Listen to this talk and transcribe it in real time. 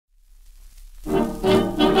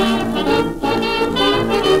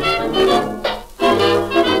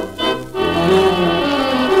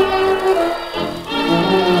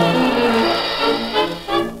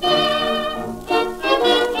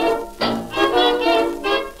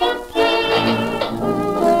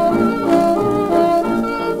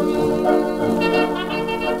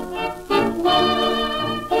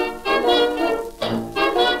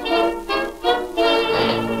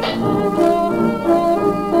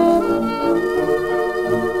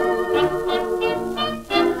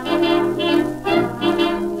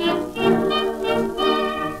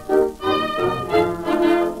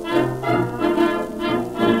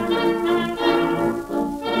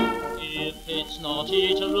it's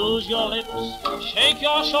naughty to rouge your lips, shake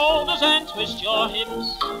your shoulders and twist your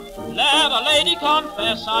hips. Let a lady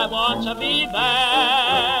confess I want to be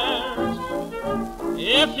bad.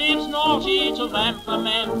 If it's naughty to vamp the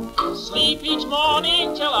men, sleep each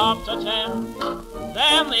morning till after 10,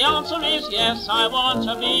 then the answer is yes, I want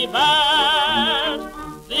to be bad.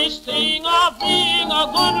 This thing of being a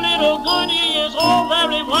good little goody is all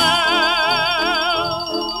very well.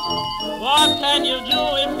 What can you do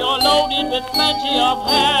if you're loaded with plenty of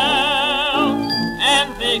health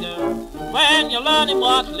and vigor when you're learning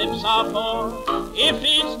what lips are for? If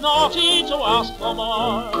it's naughty to ask for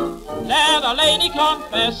more, let a lady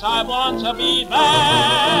confess I want to be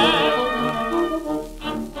bad.